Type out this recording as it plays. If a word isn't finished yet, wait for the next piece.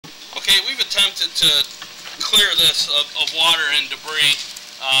Okay, we've attempted to clear this of water and debris.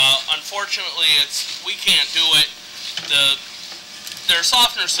 Unfortunately, we can't do it. Their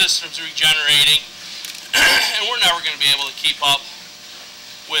softener system's regenerating, and we're never going to be able to keep up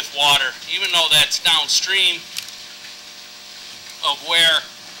with water, even though that's downstream of where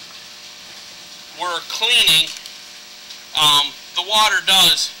we're cleaning. The water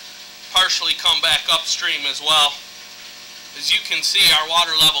does partially come back upstream as well. As you can see, our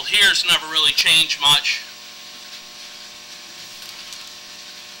water level here has never really changed much.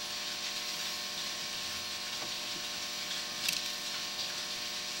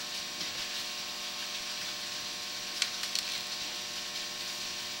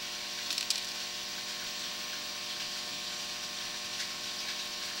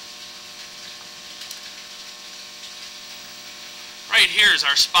 Right here is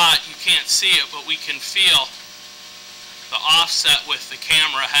our spot. You can't see it, but we can feel the offset with the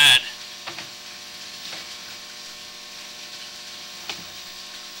camera head.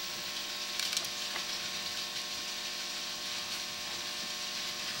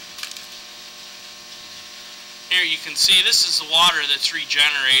 Here you can see this is the water that's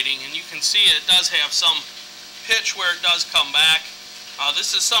regenerating, and you can see it does have some pitch where it does come back.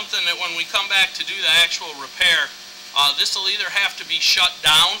 This is something that when we come back to do the actual repair, this will either have to be shut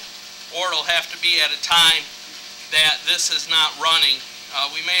down or it'll have to be at a time that this is not running.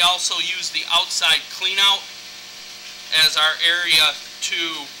 We may also use the outside clean out as our area to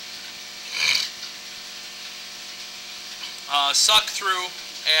suck through,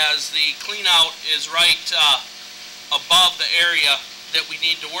 as the clean out is right above the area that we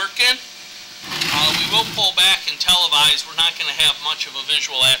need to work in. We will pull back and televise. We're not going to have much of a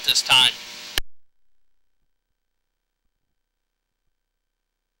visual at this time.